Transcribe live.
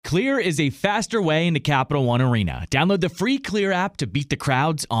Clear is a faster way into Capital One Arena. Download the free Clear app to beat the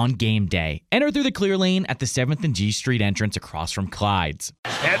crowds on game day. Enter through the Clear lane at the 7th and G Street entrance across from Clyde's.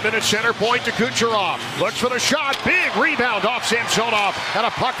 Hedman at center point to Kucherov. Looks for the shot. Big rebound off Samsonov. And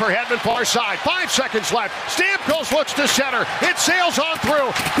a puck for Hedman far side. 5 seconds left. Stamkos looks to center. It sails on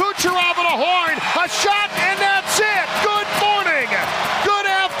through. Kucherov at a horn. A shot, and that's it. Good morning. Good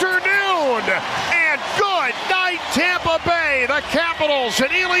afternoon. And good night, Tampa Bay. The Capitals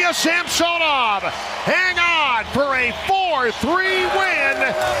and Ilya Samsonov hang on for a 4-3 win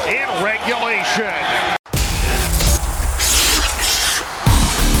in regulation.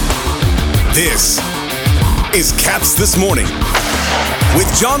 This is Caps This Morning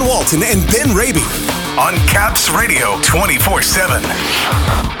with John Walton and Ben Raby on Caps Radio 24/7.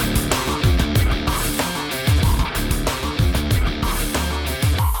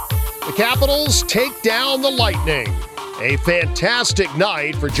 The Capitals take down the Lightning. A fantastic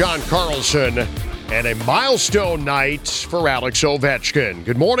night for John Carlson and a milestone night for Alex Ovechkin.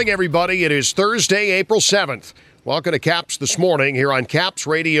 Good morning, everybody. It is Thursday, April 7th. Welcome to Caps This Morning here on Caps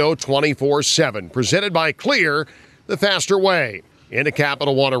Radio 24/7. Presented by Clear, the faster way into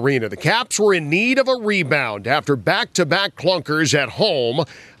Capital One Arena. The Caps were in need of a rebound after back-to-back clunkers at home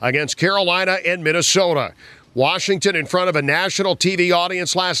against Carolina and Minnesota. Washington, in front of a national TV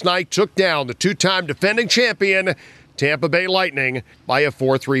audience last night, took down the two-time defending champion Tampa Bay Lightning by a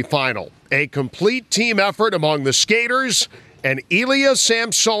 4-3 final. A complete team effort among the skaters and Ilya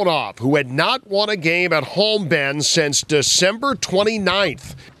Samsonov, who had not won a game at home, Ben, since December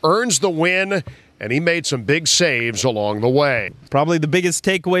 29th, earns the win, and he made some big saves along the way. Probably the biggest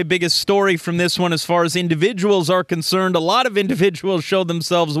takeaway, biggest story from this one as far as individuals are concerned. A lot of individuals showed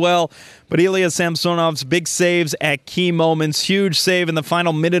themselves well, but Ilya Samsonov's big saves at key moments. Huge save in the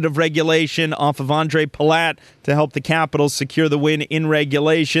final minute of regulation off of Andre Palat to help the Capitals secure the win in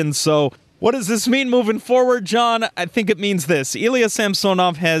regulation. So what does this mean moving forward, John? I think it means this. Ilya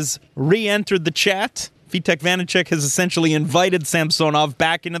Samsonov has re-entered the chat. Vitek Vanacek has essentially invited Samsonov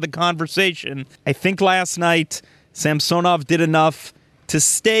back into the conversation. I think last night Samsonov did enough to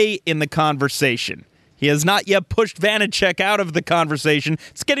stay in the conversation. He has not yet pushed Vanacek out of the conversation.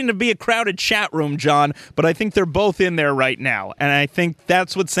 It's getting to be a crowded chat room, John, but I think they're both in there right now. And I think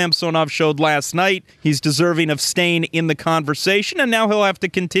that's what Samsonov showed last night. He's deserving of staying in the conversation, and now he'll have to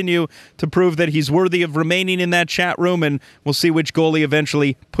continue to prove that he's worthy of remaining in that chat room, and we'll see which goalie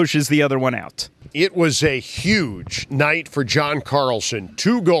eventually pushes the other one out. It was a huge night for John Carlson.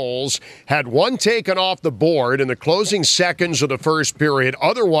 2 goals, had one taken off the board in the closing seconds of the first period.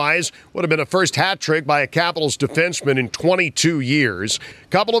 Otherwise, would have been a first hat trick by a Capitals defenseman in 22 years.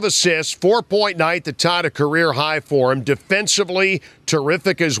 Couple of assists, 4-point night that tied a career high for him. Defensively,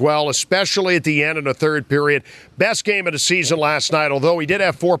 terrific as well, especially at the end of the third period. Best game of the season last night, although he did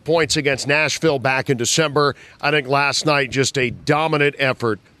have 4 points against Nashville back in December. I think last night just a dominant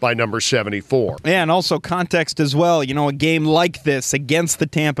effort by number 74. Yeah, and also context as well. You know, a game like this against the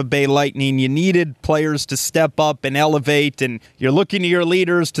Tampa Bay Lightning, you needed players to step up and elevate, and you're looking to your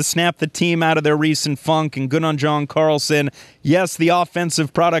leaders to snap the team out of their recent funk, and good on John Carlson. Yes, the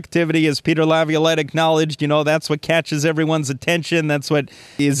offensive productivity, as Peter Laviolette acknowledged, you know, that's what catches everyone's attention. That's what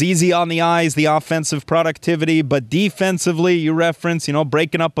is easy on the eyes, the offensive productivity. But defensively, you reference, you know,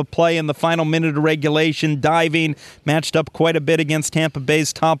 breaking up a play in the final minute of regulation, diving, matched up quite a bit against Tampa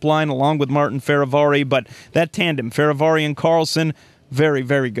Bay's top line along with Martin Feravari. But that tandem, Feravari and Carlson, very,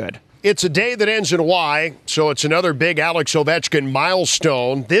 very good. It's a day that ends in Y, so it's another big Alex Ovechkin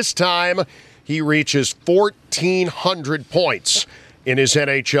milestone. This time, he reaches 1,400 points in his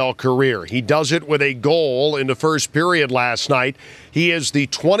NHL career. He does it with a goal in the first period last night. He is the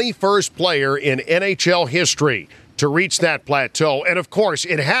 21st player in NHL history to reach that plateau. And, of course,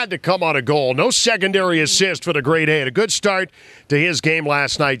 it had to come on a goal. No secondary assist for the Great A. A good start to his game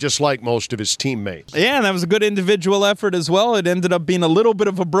last night, just like most of his teammates. Yeah, and that was a good individual effort as well. It ended up being a little bit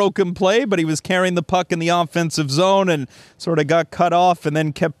of a broken play, but he was carrying the puck in the offensive zone and sort of got cut off and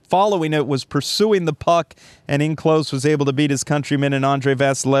then kept following it, was pursuing the puck, and in close was able to beat his countryman in Andrei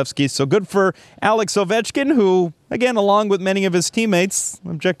Vasilevsky. So good for Alex Ovechkin, who, again, along with many of his teammates,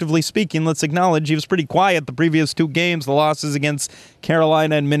 objectively speaking, let's acknowledge he was pretty quiet the previous 2 games, the losses against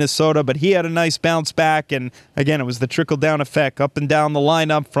Carolina and Minnesota, but he had a nice bounce back, and again, it was the trickle-down effect up and down the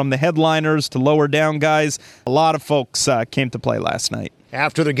lineup from the headliners to lower down guys. A lot of folks came to play last night.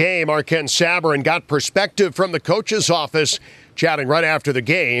 After the game, our Ken Sabourin got perspective from the coach's office, chatting right after the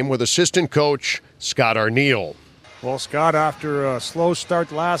game with assistant coach Scott Arniel. Well, Scott, after a slow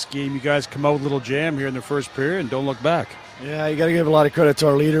start last game, you guys come out with a little jam here in the first period and don't look back. Yeah, you got to give a lot of credit to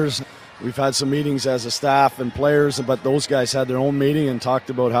our leaders. we've had some meetings as a staff and players, but those guys had their own meeting and talked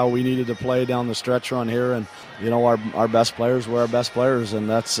about how we needed to play down the stretch run here. And, our best players were our best players, and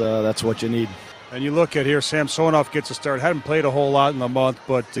that's what you need. And you look at here, Samsonov gets a start. Hadn't played a whole lot in the month,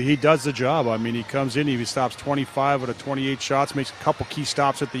 but he does the job. I mean, he comes in, he stops 25 out of 28 shots, makes a couple key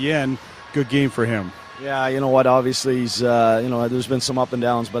stops at the end. Good game for him. Yeah, you know what? Obviously, he's there's been some up and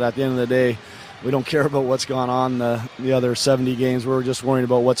downs, but at the end of the day, we don't care about what's gone on the other 70 games. We're just worrying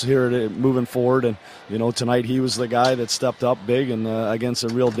about what's here moving forward. And, tonight he was the guy that stepped up big and against a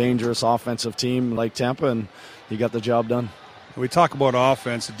real dangerous offensive team like Tampa, and he got the job done. We talk about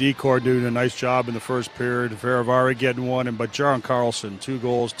offense. The D-Corps doing a nice job in the first period. Feravari getting one, but John Carlson, 2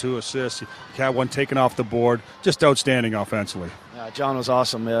 goals, 2 assists. He had one taken off the board. Just outstanding offensively. Yeah, John was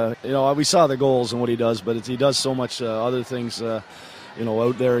awesome. We saw the goals and what he does, but he does so much other things, out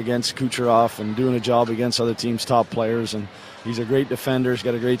there against Kucherov and doing a job against other teams' top players. And he's a great defender. He's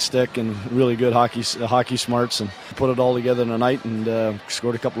got a great stick and really good hockey smarts, and put it all together tonight and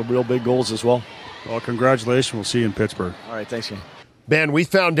scored a couple of real big goals as well. Well, congratulations. We'll see you in Pittsburgh. All right, thanks, Ken. Ben, we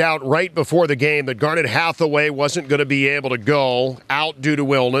found out right before the game that Garnet Hathaway wasn't going to be able to go, out due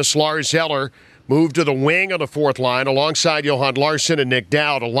to illness. Lars Eller moved to the wing on the fourth line alongside Johan Larsson and Nick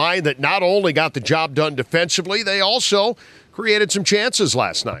Dowd, a line that not only got the job done defensively, they also created some chances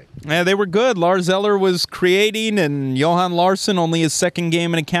last night. Yeah, they were good. Lars Eller was creating, and Johan Larsson, only his second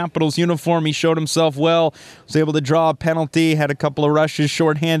game in a Capitals uniform. He showed himself well, was able to draw a penalty, had a couple of rushes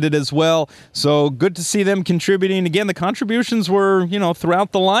shorthanded as well. So good to see them contributing. Again, the contributions were,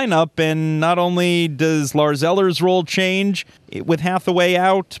 throughout the lineup, and not only does Lars Eller's role change with Hathaway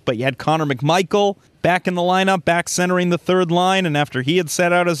out, but you had Connor McMichael back in the lineup, back centering the third line, and after he had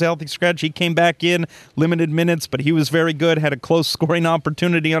sat out as a healthy scratch, he came back in, limited minutes, but he was very good, had a close scoring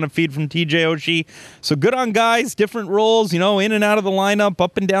opportunity on a feed from TJ Oshie. So good on guys, different roles, in and out of the lineup,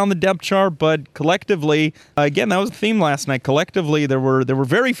 up and down the depth chart, but collectively, again, that was the theme last night. Collectively, there were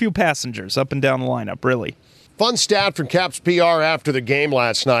very few passengers up and down the lineup, really. Fun stat from Caps PR after the game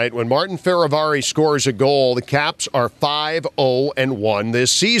last night. When Martin Feravari scores a goal, the Caps are 5-0-1 this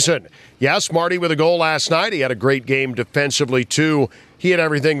season. Yes, Marty with a goal last night. He had a great game defensively, too. He had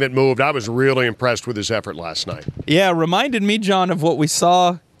everything that moved. I was really impressed with his effort last night. Yeah, reminded me, John, of what we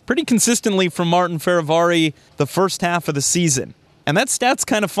saw pretty consistently from Martin Feravari the first half of the season. And that stat's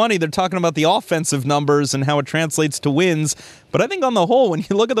kind of funny. They're talking about the offensive numbers and how it translates to wins. But I think on the whole, when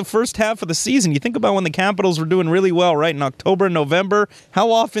you look at the first half of the season, you think about when the Capitals were doing really well, right, in October and November.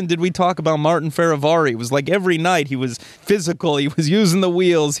 How often did we talk about Martin Feravari? It was like every night he was physical, he was using the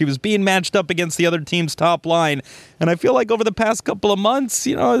wheels, he was being matched up against the other team's top line. And I feel like over the past couple of months,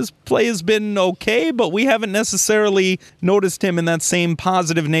 his play has been okay, but we haven't necessarily noticed him in that same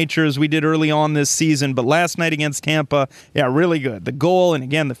positive nature as we did early on this season. But last night against Tampa, yeah, really good. The goal and,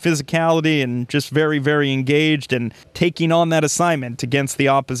 again, the physicality and just very, very engaged and taking on that assignment against the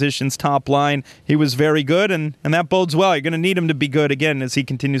opposition's top line. He was very good, and that bodes well. You're going to need him to be good again as he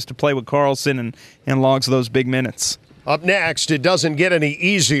continues to play with Carlson and logs those big minutes. Up next, it doesn't get any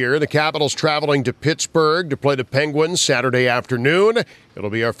easier. The Capitals traveling to Pittsburgh to play the Penguins Saturday afternoon.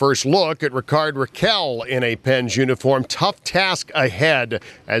 It'll be our first look at Rickard Rakell in a Pens uniform. Tough task ahead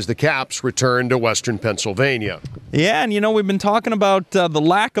as the Caps return to Western Pennsylvania. Yeah, and we've been talking about the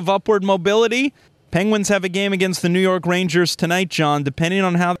lack of upward mobility. Penguins have a game against the New York Rangers tonight, John. Depending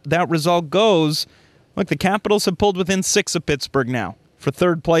on how that result goes, look, the Capitals have pulled within 6 of Pittsburgh now for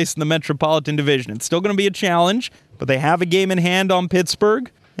third place in the Metropolitan Division. It's still going to be a challenge, but they have a game in hand on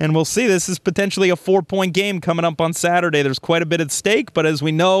Pittsburgh, and we'll see. This is potentially a 4-point game coming up on Saturday. There's quite a bit at stake, but as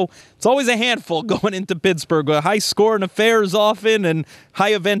we know, it's always a handful going into Pittsburgh. A high-scoring affairs often, and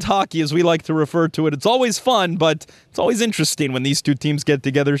high-event hockey, as we like to refer to it. It's always fun, but it's always interesting when these two teams get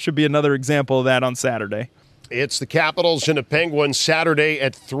together. Should be another example of that on Saturday. It's the Capitals and the Penguins Saturday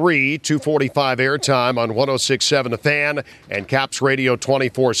at 3, 2:45 airtime on 106.7 The Fan and Caps Radio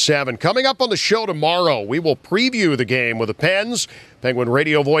 24/7. Coming up on the show tomorrow, we will preview the game with the Pens. Penguin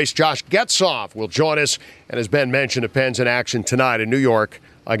radio voice Josh Getzoff will join us. And as Ben mentioned, the Pens in action tonight in New York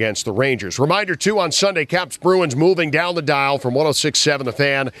against the Rangers. Reminder, too, on Sunday, Caps Bruins moving down the dial from 106.7 The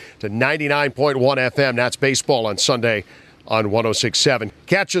Fan to 99.1 FM. That's baseball on Sunday on 106.7.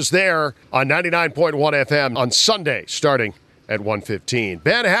 Catch us there on 99.1 FM on Sunday, starting at 1:15.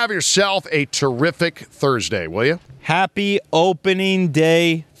 Ben, have yourself a terrific Thursday, will you? Happy opening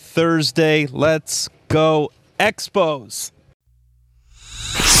day Thursday. Let's go Expos.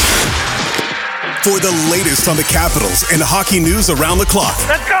 For the latest on the Capitals and hockey news around the clock.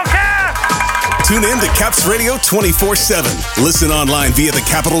 Let's go, Caps! tune in to Caps Radio 24/7. Listen online via the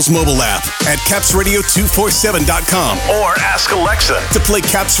Capitals mobile app at capsradio247.com or ask Alexa to play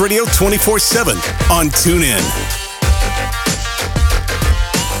Caps Radio 24/7 on TuneIn.